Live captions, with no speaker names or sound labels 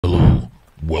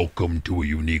Welcome to a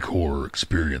unique horror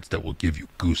experience that will give you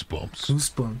goosebumps.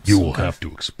 Goosebumps. You will have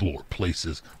to explore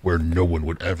places where no one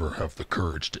would ever have the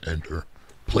courage to enter.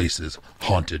 Places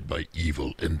haunted by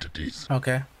evil entities.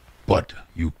 Okay. But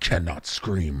you cannot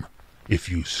scream. If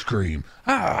you scream,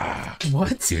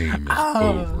 What? the game is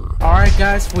over. Alright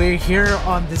guys, we're here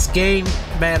on this game.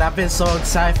 Man, I've been so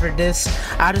excited for this.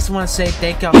 I just want to say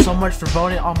thank y'all so much for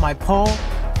voting on my poll.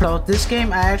 So this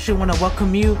game, I actually want to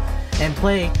welcome you and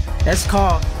play. It's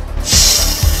called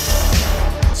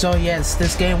Shhh. So yes,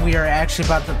 this game we are actually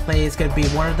about to play is going to be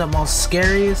one of the most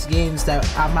scariest games that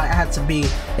I might have to be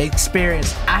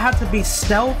experienced. I have to be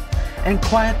stealth and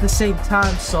quiet at the same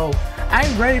time, so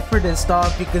I'm ready for this,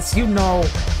 dog, because you know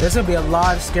there's gonna be a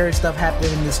lot of scary stuff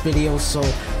happening in this video. So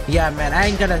yeah, man, I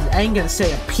ain't gonna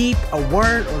say a peep, a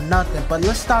word, or nothing. But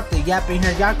let's stop the yapping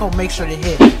here. Y'all gonna make sure to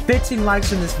hit 15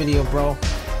 likes in this video, bro,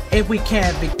 if we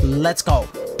can. Let's go.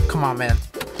 Come on, man.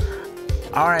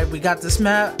 Alright, we got this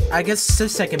map. I guess the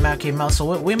second map came out,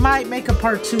 so we might make a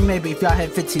part 2 maybe if y'all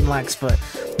hit 15 likes. But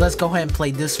let's go ahead and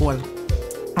play this one.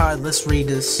 Alright, let's read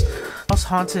this. Most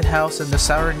haunted house in the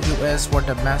southern U.S. where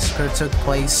the massacre took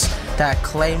place that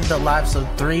claimed the lives of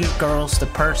 3 girls. The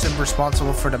person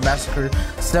responsible for the massacre,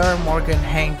 Sarah Morgan,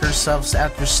 hanged herself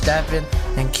after stabbing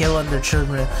and killing their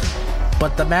children.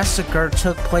 But the massacre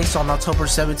took place on October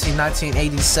 17,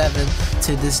 1987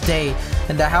 to this day,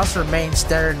 and the house remains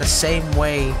there in the same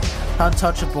way,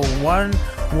 untouchable.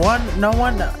 No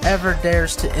one ever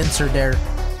dares to enter there.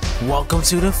 Welcome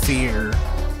to the fear.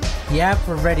 Yeah,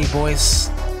 we're ready, boys.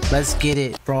 Let's get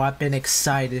it. Bro, I've been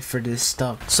excited for this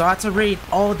stuff. So I have to read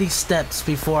all these steps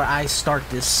before I start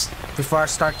this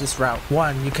route.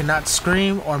 1, you cannot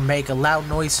scream or make loud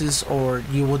noises or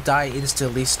you will die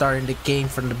instantly, starting the game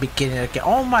from the beginning again.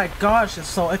 Oh my gosh,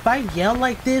 so if I yell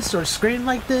like this or scream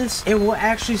like this, it will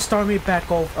actually start me back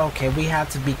over. Okay, we have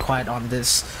to be quiet on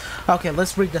this. Okay,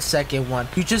 let's read the second one.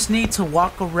 You just need to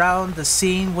walk around the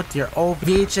scene with your old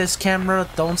VHS camera.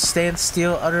 Don't stand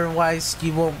still, otherwise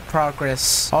you won't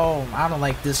progress. Oh, I don't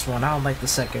like this one. I don't like the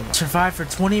second one. Survive for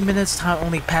 20 minutes. Time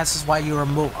only passes while you are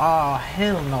moved. Oh,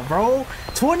 hell no, bro.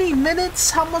 20 minutes?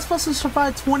 How am I supposed to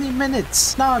survive 20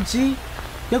 minutes? Nah, G.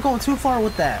 You're going too far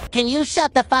with that. Can you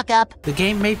shut the fuck up? The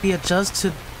game may be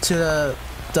adjusted to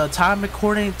the time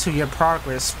according to your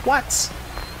progress. What?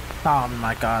 Oh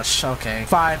my gosh, okay.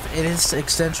 5, it is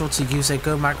essential to use a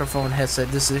good microphone headset.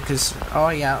 This is because, oh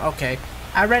yeah, okay.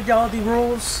 I read all the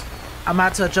rules. I'm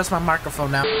about to adjust my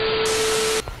microphone now.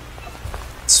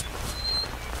 It's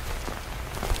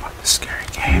a scary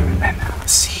game, and I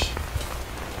see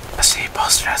a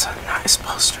poster. That's a nice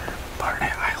poster.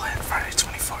 Barnett Island, Friday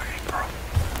 24 April.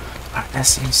 That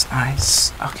seems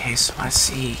nice. Okay, so I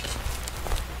see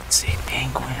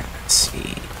penguin. Let's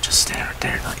see, just stand right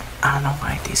there. Like, I don't know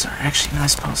why these are actually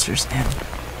nice posters, and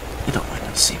the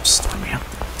window seems stormy up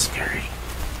there. It's scary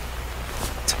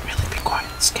to really be quiet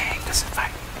in this game, because if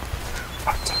I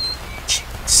want to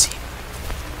see,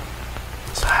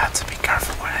 so I have to be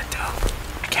careful what I do.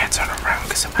 I can't turn around,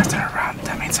 because if I turn around,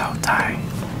 that means I'll die.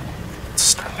 It's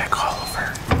starting back all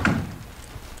over.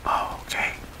 Oh,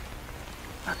 okay.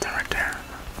 Nothing right there.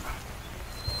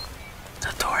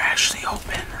 The door actually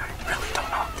opened. I really don't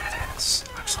know what that is.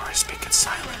 I'm sorry, speaking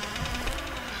silent.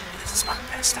 This is my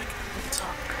best I can really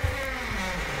talk. Okay.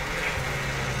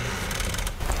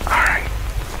 Alright.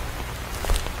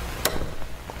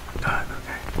 Good,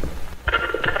 okay.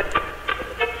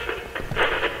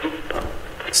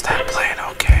 Is that playing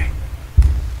okay?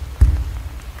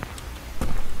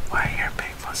 Why I hear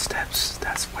big footsteps?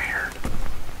 That's weird.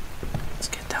 Let's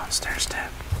get downstairs then.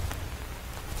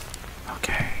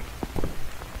 Okay.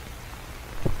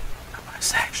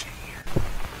 Is actually here.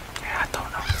 Yeah, I don't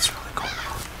know what's really going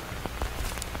on.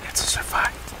 It's a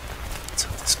survive to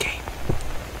this game.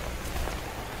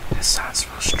 This sounds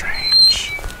real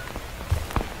strange.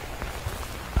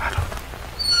 I don't know.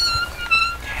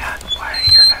 Yeah, why I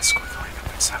hear that squiggling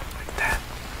and it sound like that.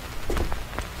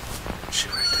 She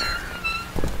right there.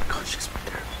 Oh, she's right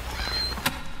there.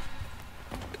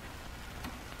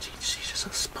 She just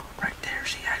a spawn right there.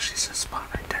 She actually says spawn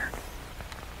right there.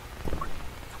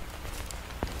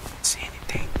 See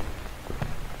anything?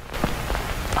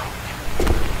 Oh,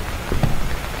 yeah.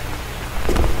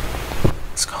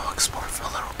 Let's go explore for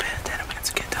a little bit, then I'm going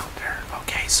to get down there.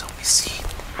 Okay, so we see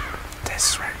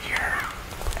this right here.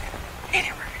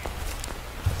 Anyway,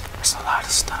 there's a lot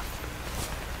of stuff.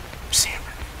 I'm seeing it.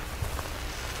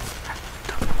 I really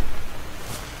don't know.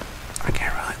 I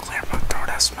can't really clear my throat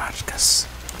as much because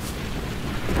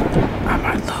I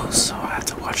might lose, so I have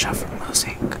to watch out for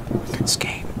losing this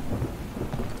game.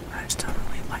 I just don't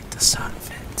really like the sound of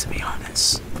it, to be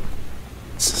honest.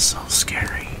 This is so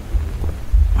scary.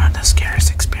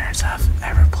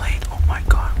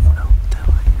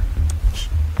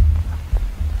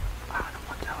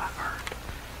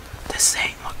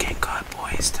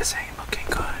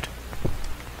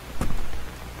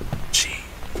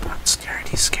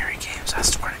 these scary games, I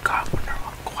swear to God, when they're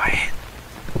all quiet,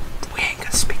 we ain't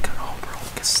gonna speak at all, bro,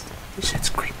 because this shit's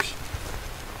creepy.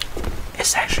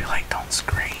 It's actually like, don't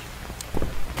scream.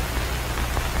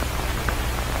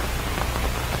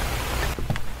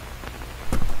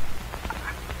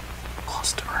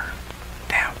 Close to her.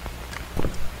 Damn.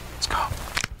 Let's go.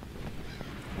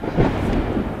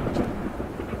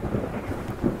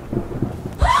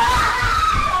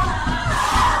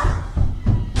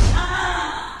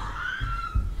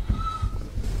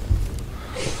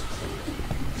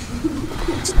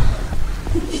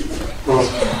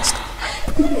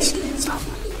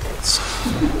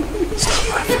 Stop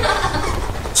laughing.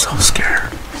 I'm so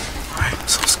scared. I'm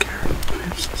so scared.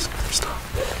 I'm so scared. Stop.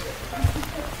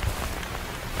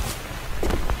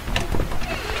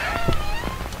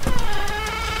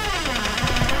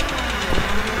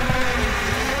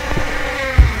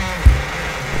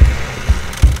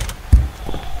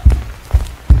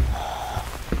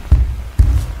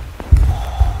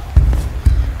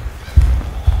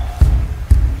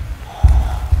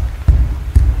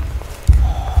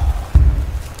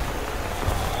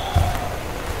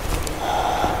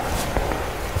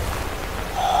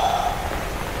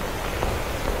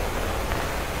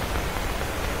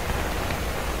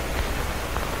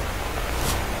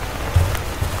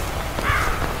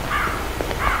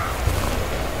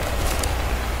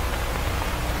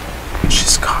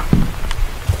 She's gone.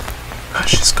 Oh,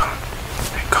 she's gone.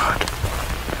 Thank God.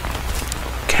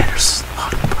 Okay, there's a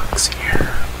lot of bugs here.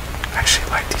 I actually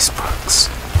like these bugs.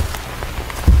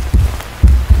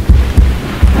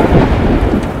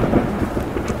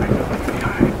 I ain't gonna look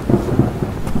behind.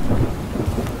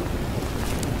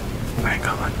 I ain't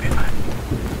gonna look behind.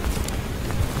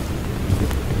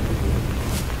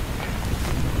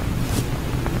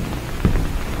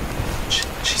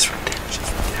 She's right there.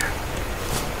 She's right there.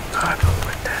 God, don't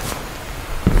like that.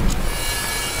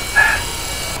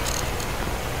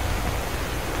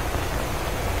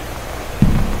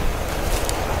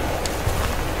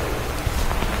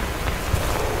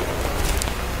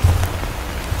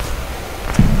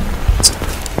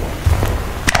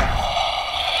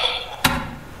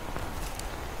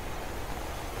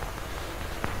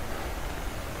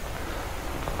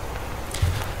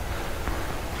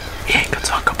 We ain't gonna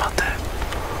talk about that.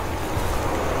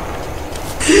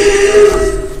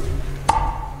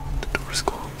 The door's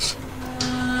closed.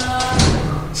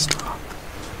 Stop.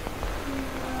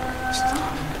 Stop.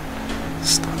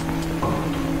 Stop.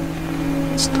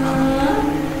 Stop.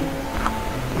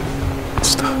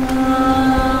 Stop.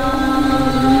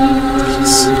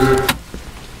 Please.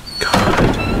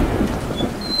 God.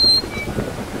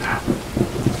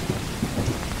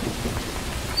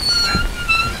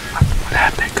 What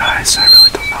happened, guys? I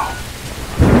really don't know.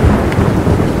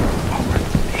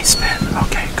 Basement.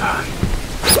 Okay, God.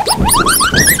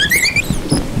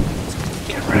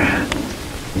 Get red.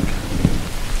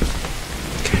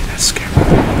 Okay, that's scary.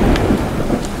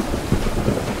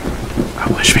 I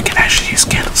wish we could actually use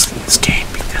candles in this game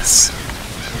because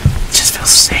it just feels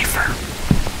safer.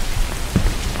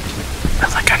 I feel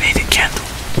like I need a candle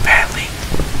badly.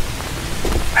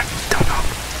 I don't know.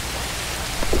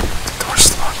 The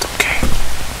door's locked, okay.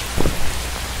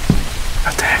 I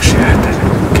have to actually add that in,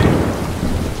 okay.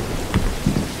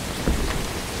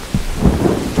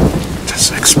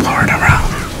 Just exploring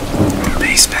around the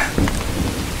basement.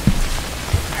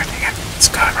 Everything, it's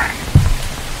good, right?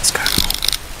 It's good.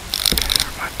 Okay,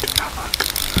 never mind, do not look.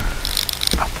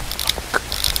 Oh, look.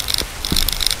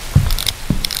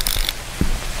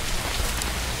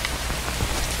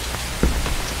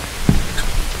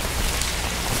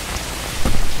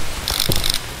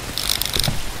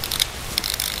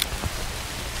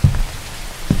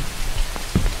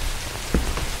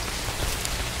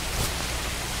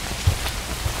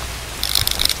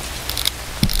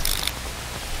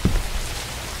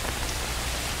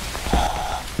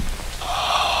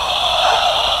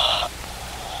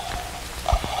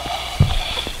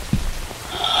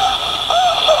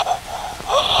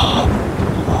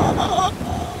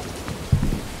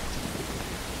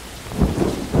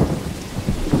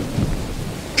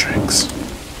 Tricks.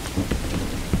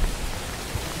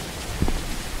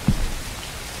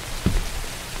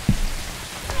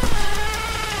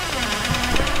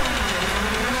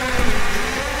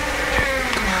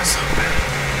 Door's open.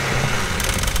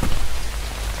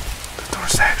 The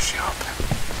door's actually open.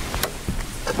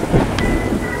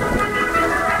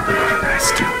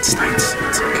 Nice, too. It's nice.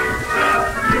 It's okay.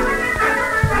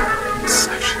 This is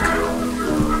actually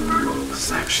good. This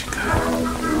is actually good.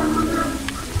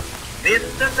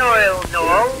 Mr. Doyle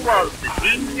Noel was the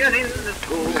teacher in the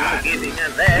school, God. giving a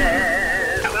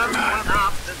lesson Oh, God. one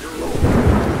afternoon.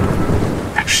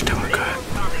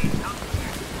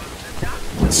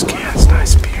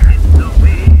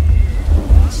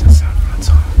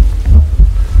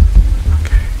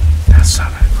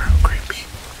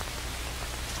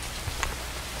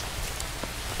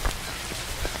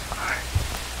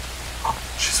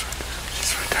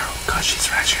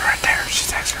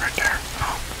 Is he right there? No,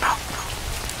 no, no.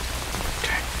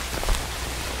 Okay.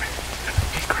 Wait,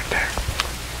 peek right there.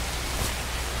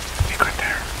 Peek right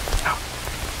there. No.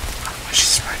 Oh,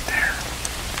 she's right there.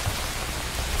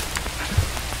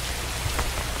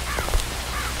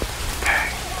 Okay.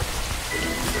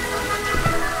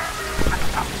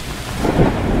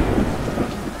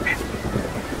 Okay.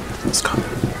 Let's go.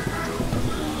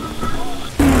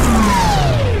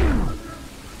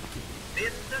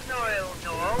 Mr. Noel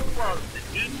was the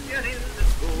teacher in the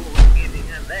school, giving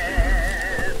a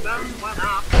lesson one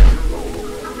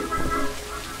afternoon.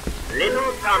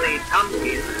 Little Tommy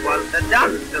Tompkins was the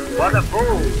dunce and what a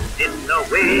fool, didn't know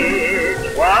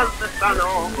which was the sun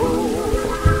or moon.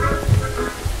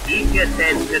 Teacher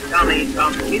said to Tommy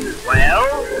Tompkins,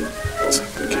 well,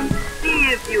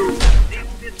 see if you did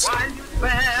this while you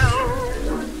spell.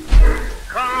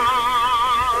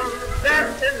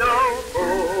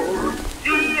 Constantinople,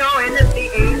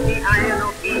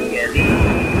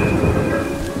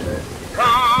 Constantinople,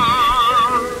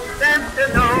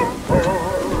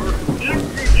 Constantinople, it's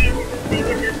the easiest thing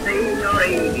to say your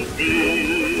ABC.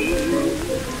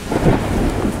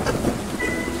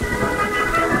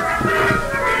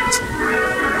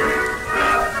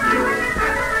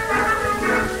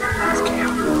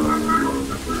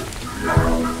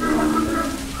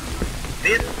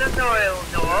 Mr. Noel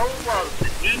was the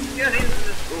teacher in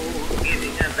the school,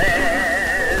 giving a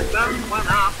lesson one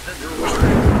afternoon.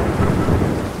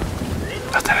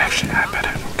 But that actually happened,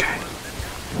 okay.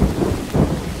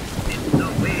 Didn't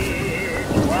know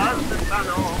which was the sun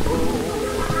or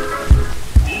moon.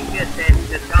 Teacher said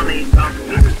to Tommy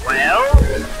Tompkins, well,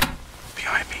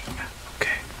 Behind me,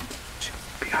 okay.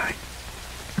 Behind.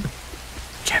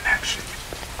 Can't actually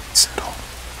settle.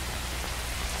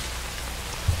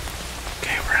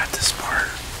 Okay, we're at this part.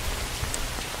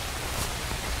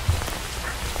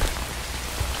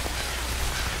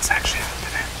 It's actually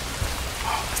happening.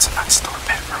 Oh, it's a nice door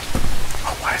bedroom.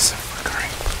 Oh, why is it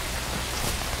flickering?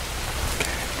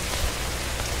 Okay.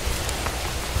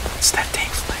 It's that thing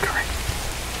flickering.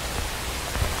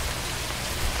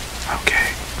 Okay.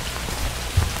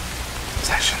 It's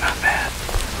actually not bad.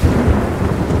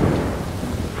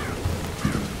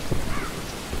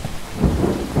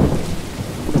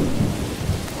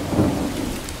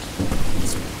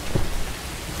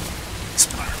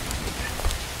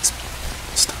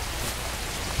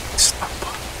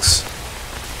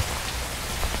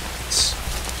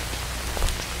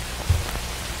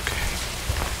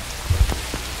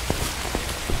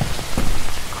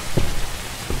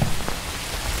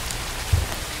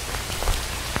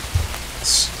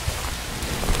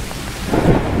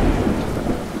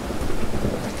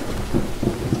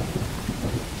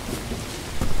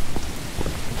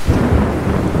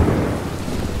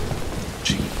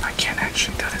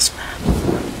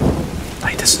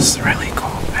 This is really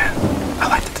cool, man. I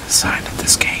like the design of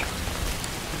this game.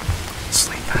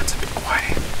 Sleep had to be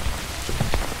quiet.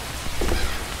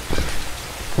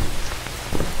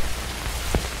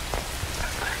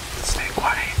 Stay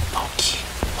quiet. Low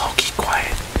key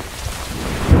quiet.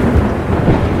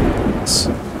 It's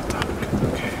dark,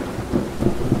 okay.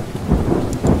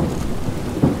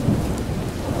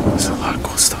 There's a lot of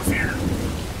cool stuff here.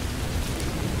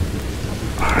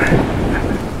 Alright,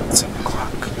 it's 7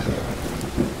 o'clock.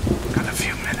 Got a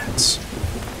few minutes.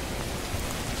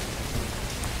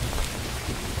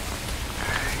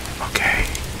 Okay.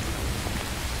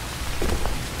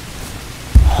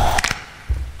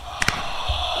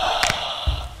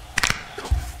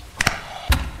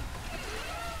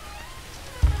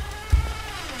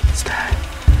 What's that?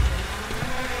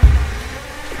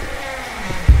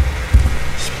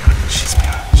 She's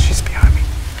behind me.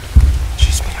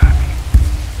 She's behind me.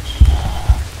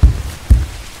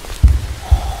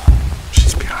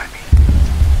 She's behind me.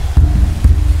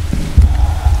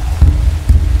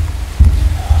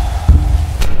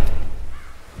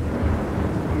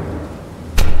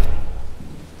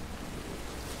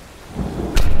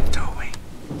 Doing.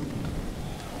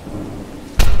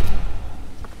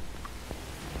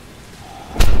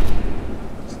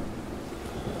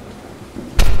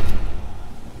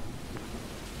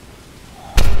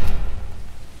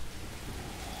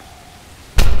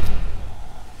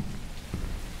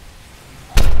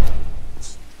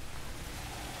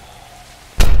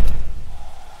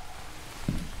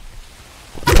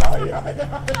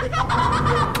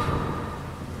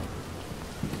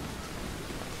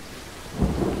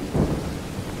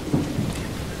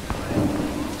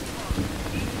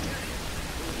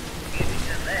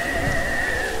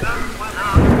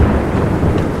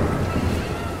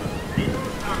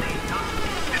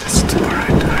 It is to where I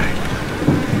die.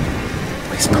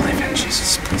 Please believe in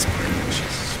Jesus. Please believe in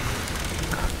Jesus.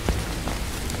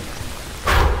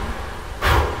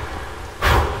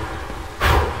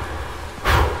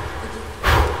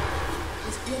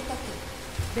 acércate.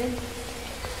 Ven.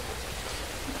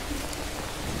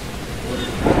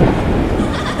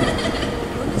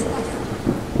 ¿Dónde estás?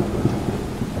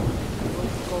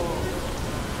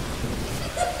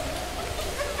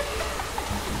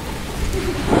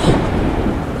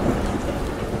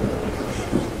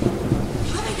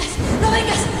 No vengas, no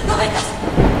vengas, no vengas.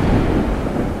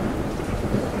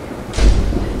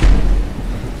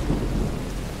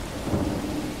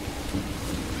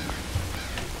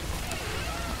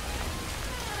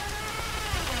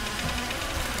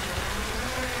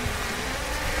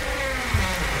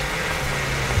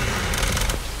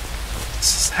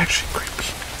 This is actually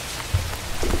creepy.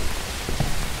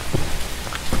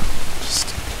 Just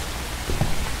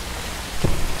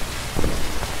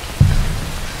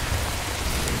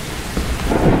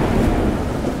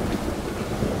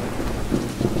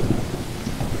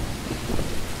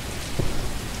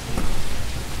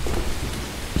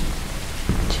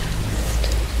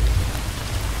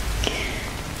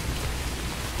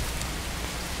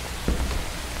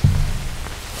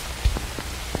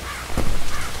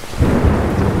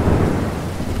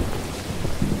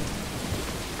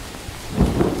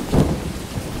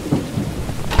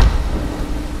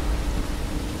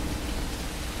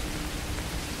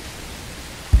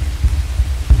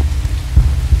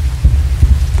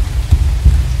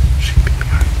she'd be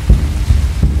behind.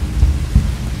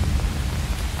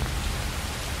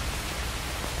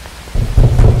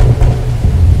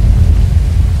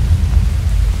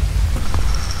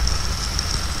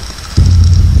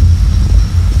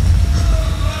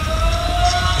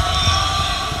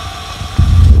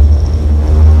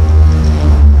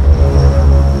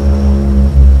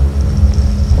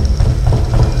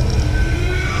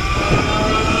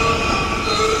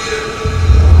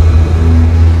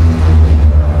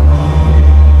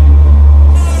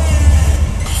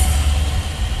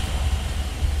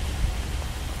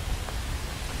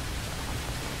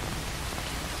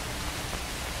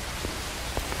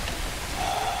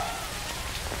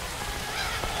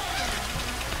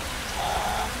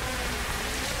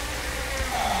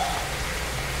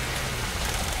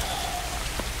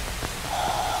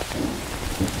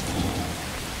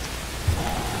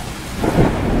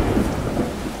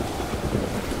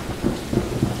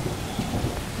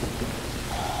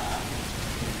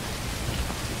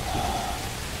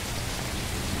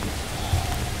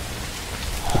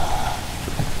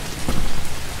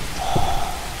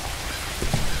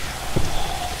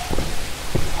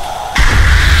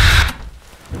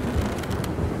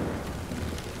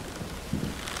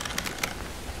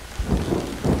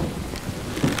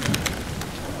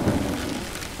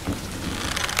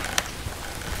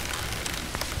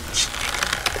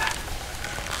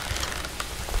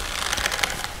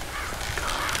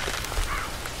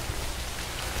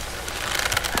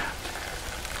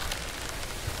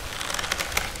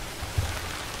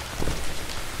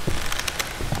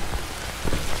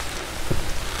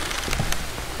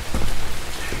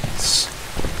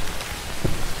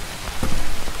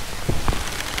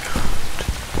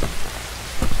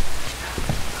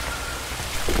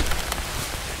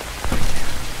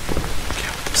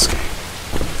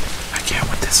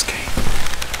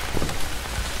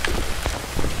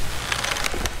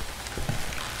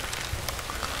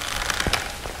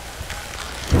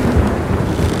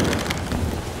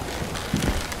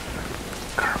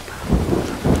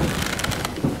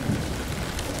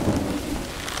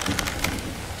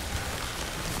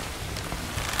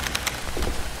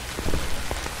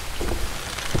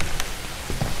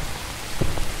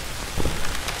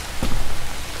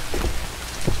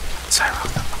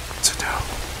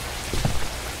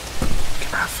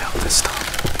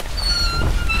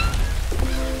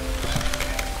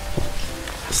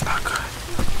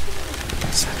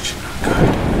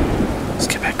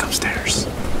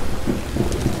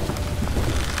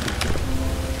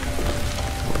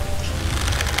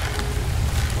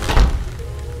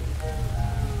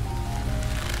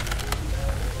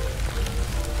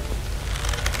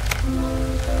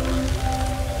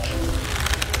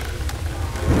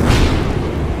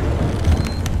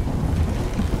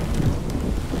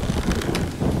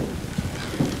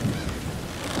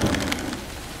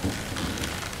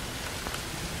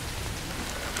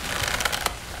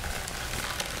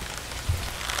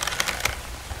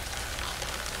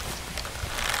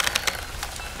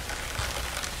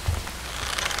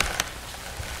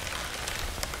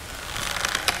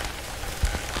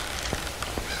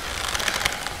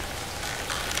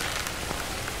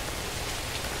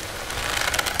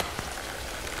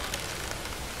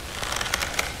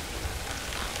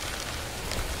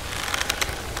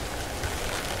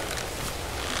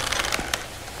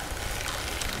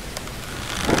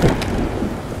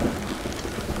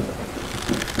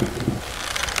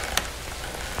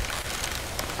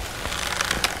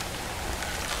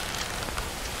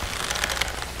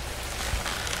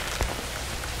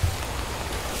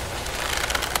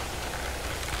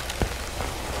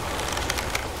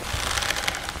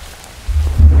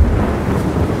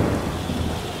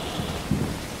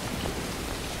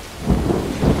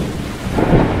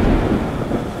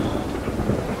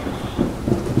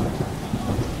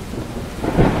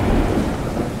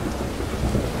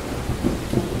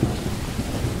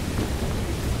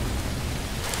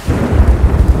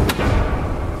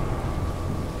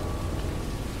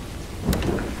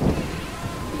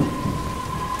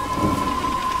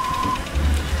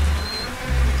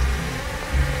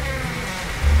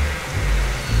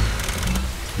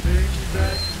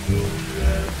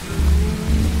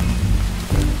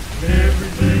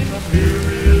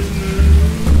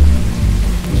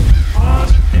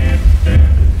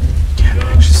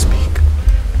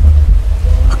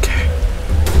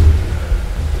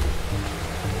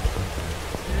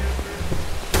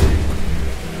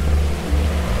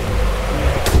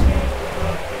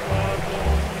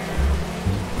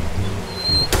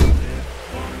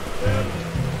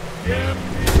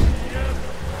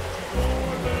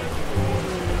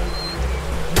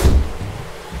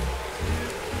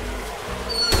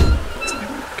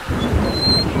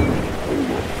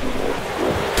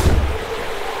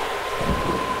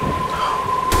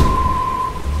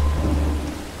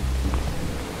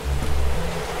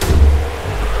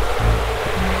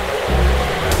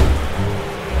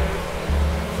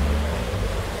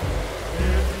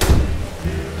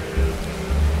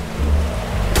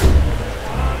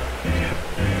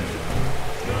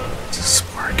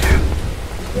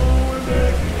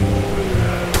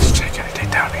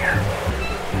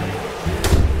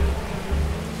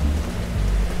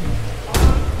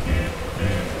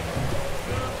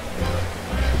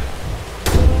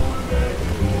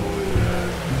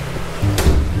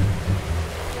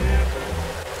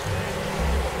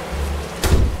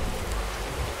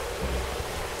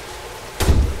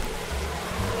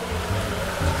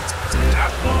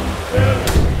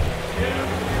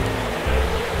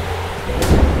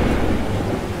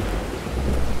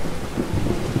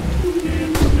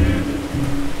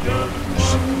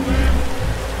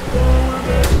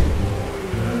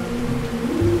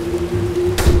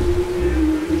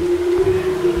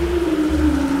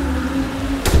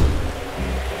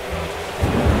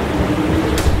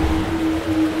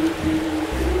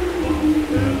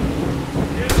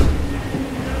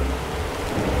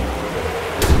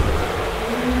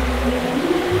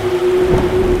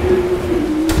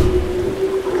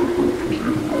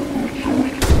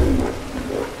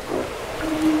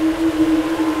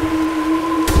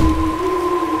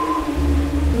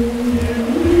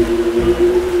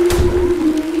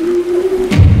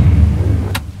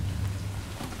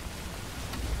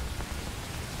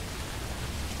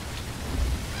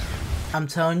 I'm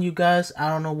telling you guys, I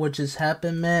don't know what just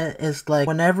happened, man. It's like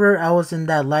whenever I was in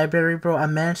that library, bro, I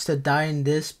managed to die in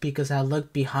this because I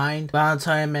looked behind. But I'm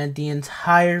telling you, man, the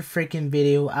entire freaking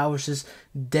video, I was just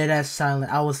dead ass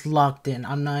silent. I was locked in.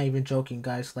 I'm not even joking,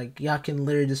 guys. Like, y'all can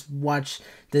literally just watch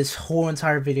this whole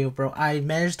entire video, bro. I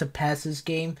managed to pass this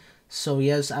game. So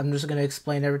yes, I'm just gonna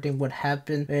explain everything what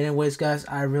happened. But anyways, guys,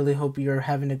 I really hope you're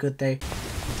having a good day.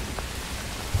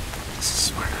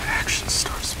 This is where the action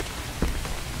starts.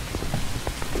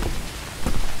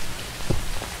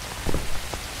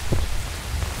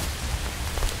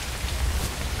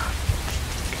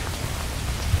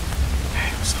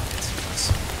 Hey, what's up?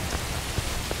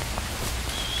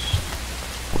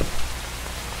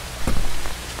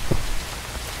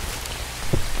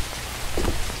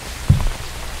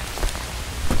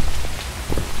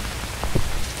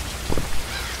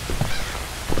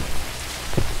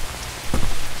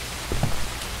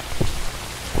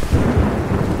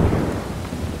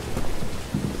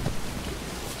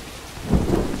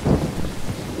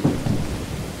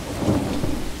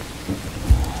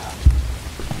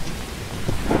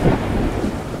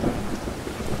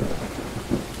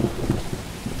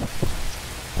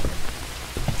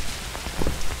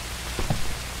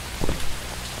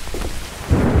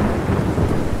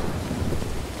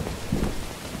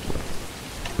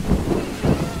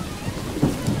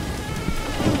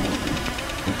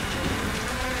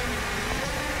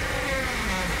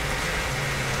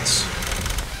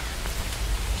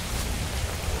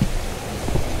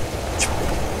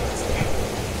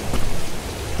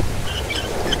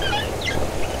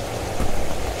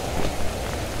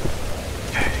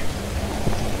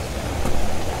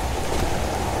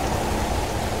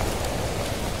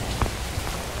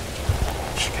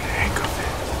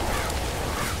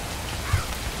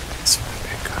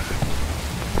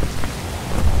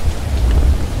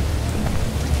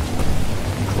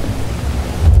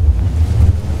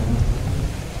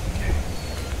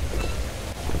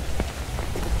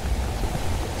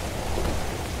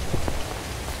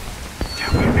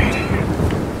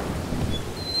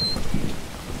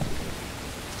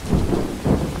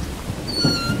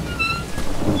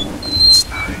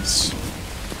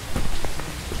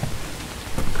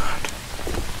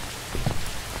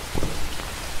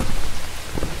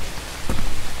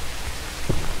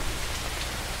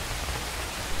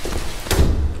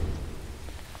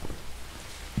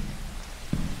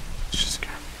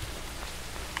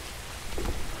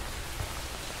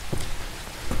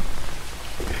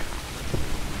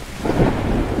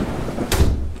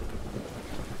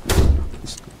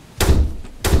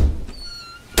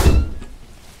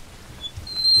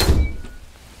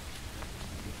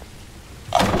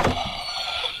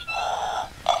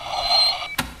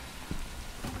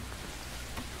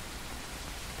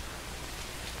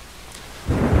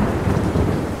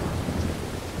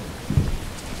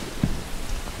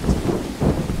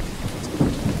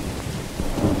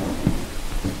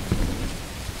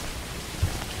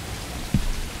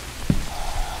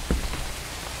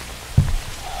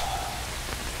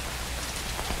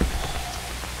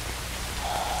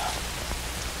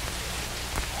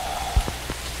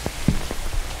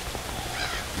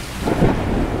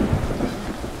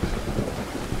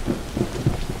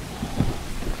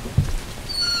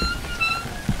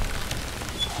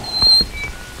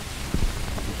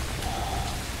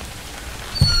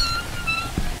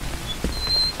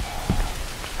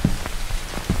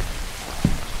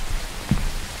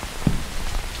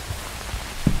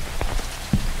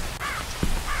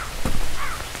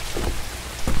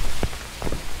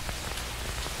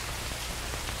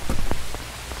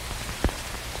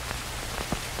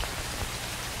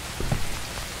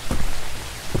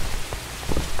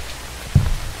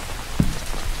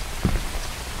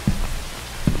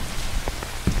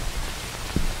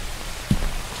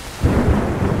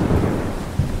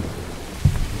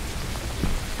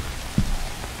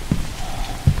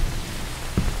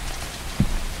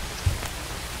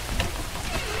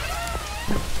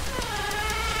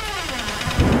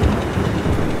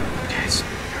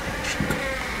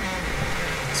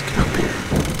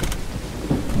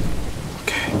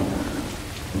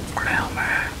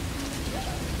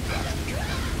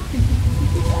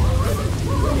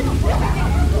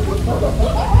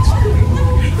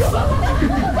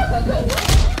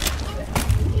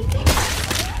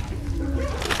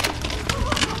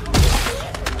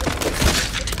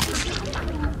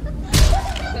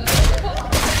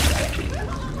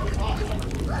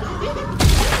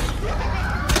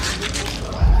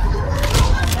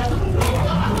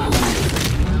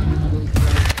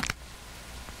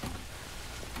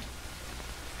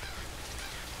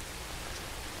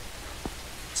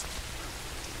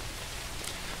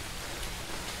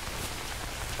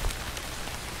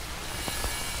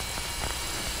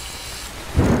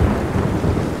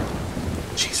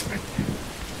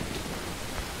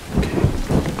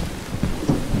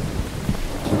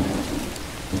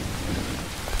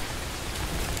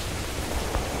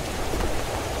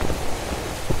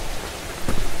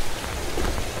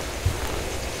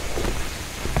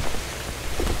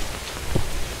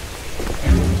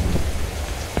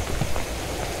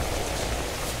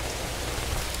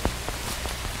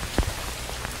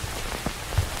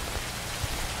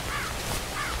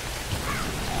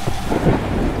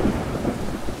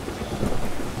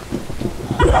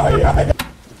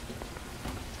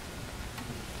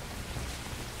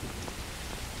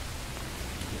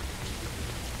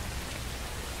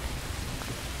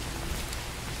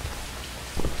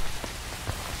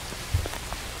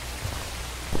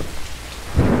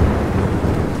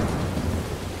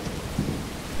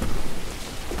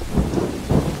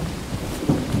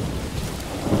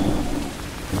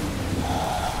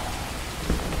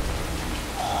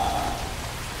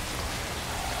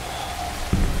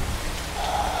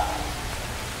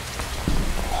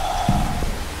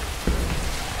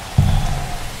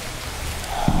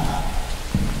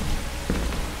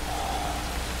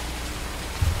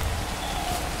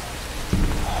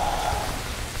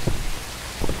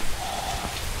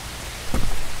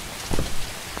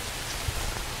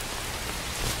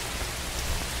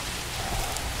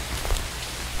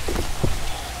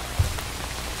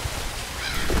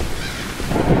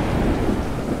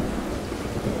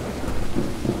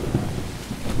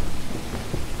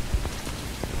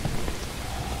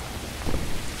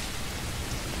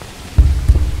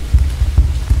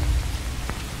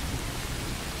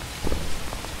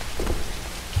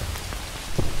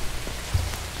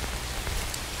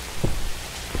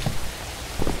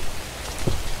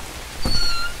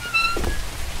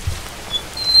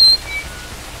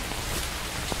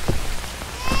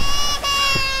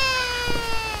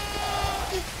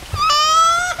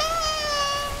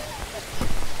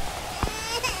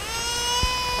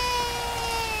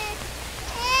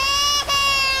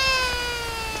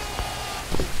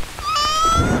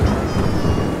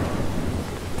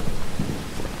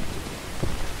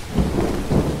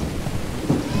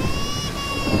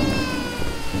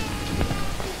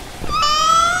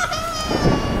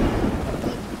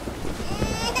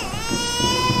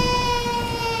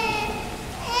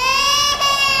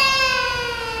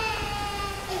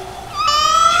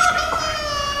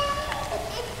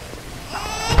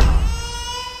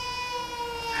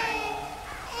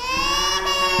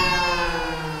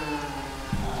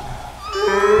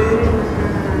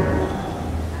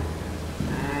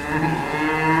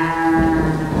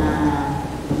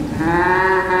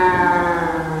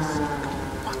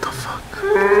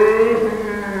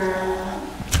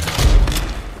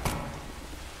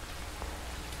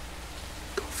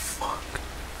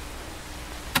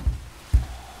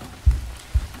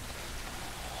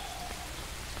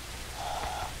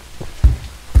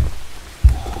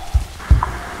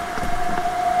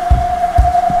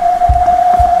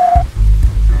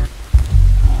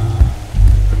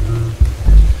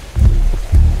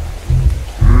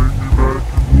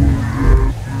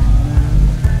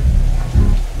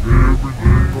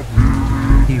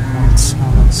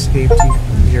 Safety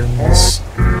from your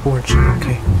misfortune.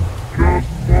 Okay.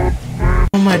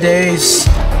 Oh my days.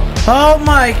 Oh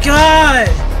my god!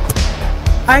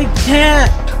 I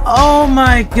can't. Oh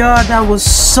my god, that was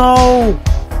so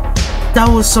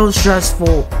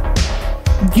stressful.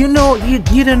 You know, you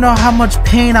didn't know how much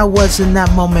pain I was in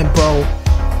that moment, bro.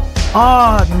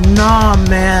 Oh nah,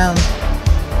 man.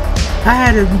 I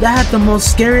had the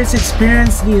most scariest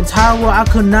experience in the entire world. I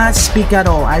could not speak at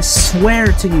all. I swear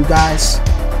to you guys.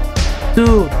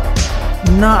 Dude,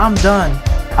 no, I'm done.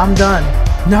 I'm done.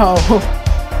 No,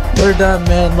 we're done,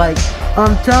 man. Like,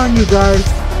 I'm telling you guys,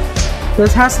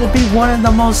 this has to be one of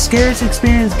the most scariest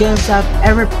experience games I've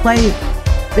ever played.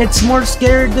 It's more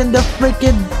scary than the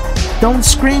freaking Don't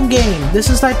Scream game. This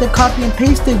is like the copy and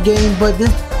pasted game, but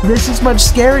this is much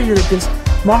scarier because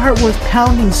my heart was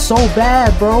pounding so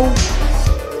bad, bro.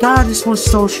 God, this was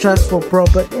so stressful, bro.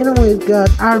 But anyways, God,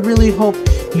 I really hope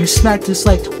you smack this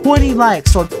like 20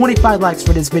 likes or 25 likes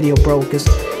for this video, bro. Because,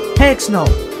 heck no,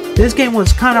 this game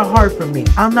was kind of hard for me.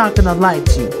 I'm not gonna lie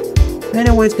to you.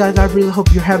 Anyways, guys, I really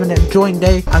hope you're having an enjoying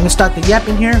day. I'm gonna start the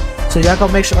yapping here, so y'all go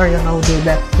make sure y'all know who doing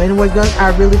that. But anyways, guys,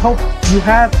 I really hope you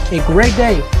have a great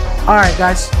day. All right,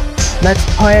 guys,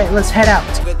 let's head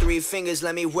out. With 3 fingers,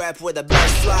 let me rap with a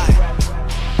best fly.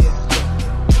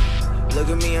 Look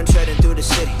at me, I'm treading through the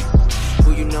city.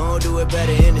 Who you know do it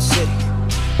better in the city?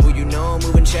 Who you know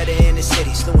moving cheddar in the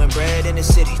city? Stewing bread in the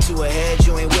city. 2 ahead,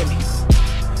 you ain't with me.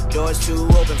 Doors too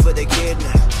open for the kid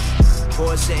now.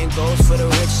 Poor sitting goals for the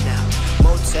rich now.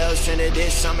 Motels turn to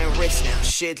this, I'm rich now.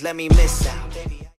 Shit, let me miss out.